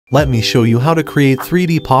Let me show you how to create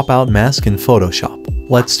 3D pop-out mask in Photoshop.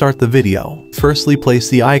 Let's start the video. Firstly, place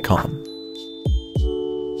the icon.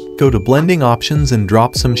 Go to blending options and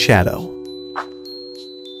drop some shadow.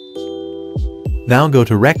 Now go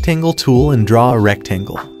to rectangle tool and draw a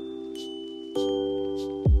rectangle.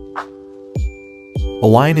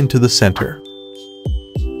 Align into the center.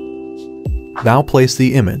 Now place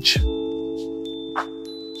the image.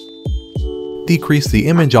 Decrease the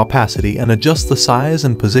image opacity and adjust the size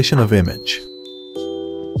and position of image.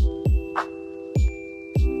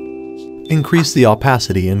 Increase the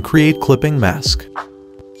opacity and create clipping mask.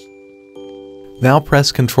 Now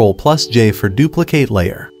press Ctrl+J for duplicate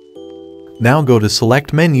layer. Now go to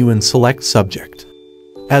select menu and select subject.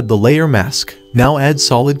 Add the layer mask. Now add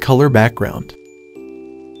solid color background.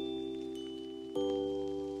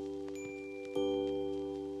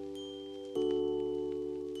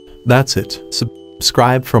 That's it.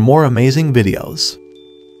 Subscribe for more amazing videos.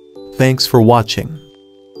 Thanks for watching.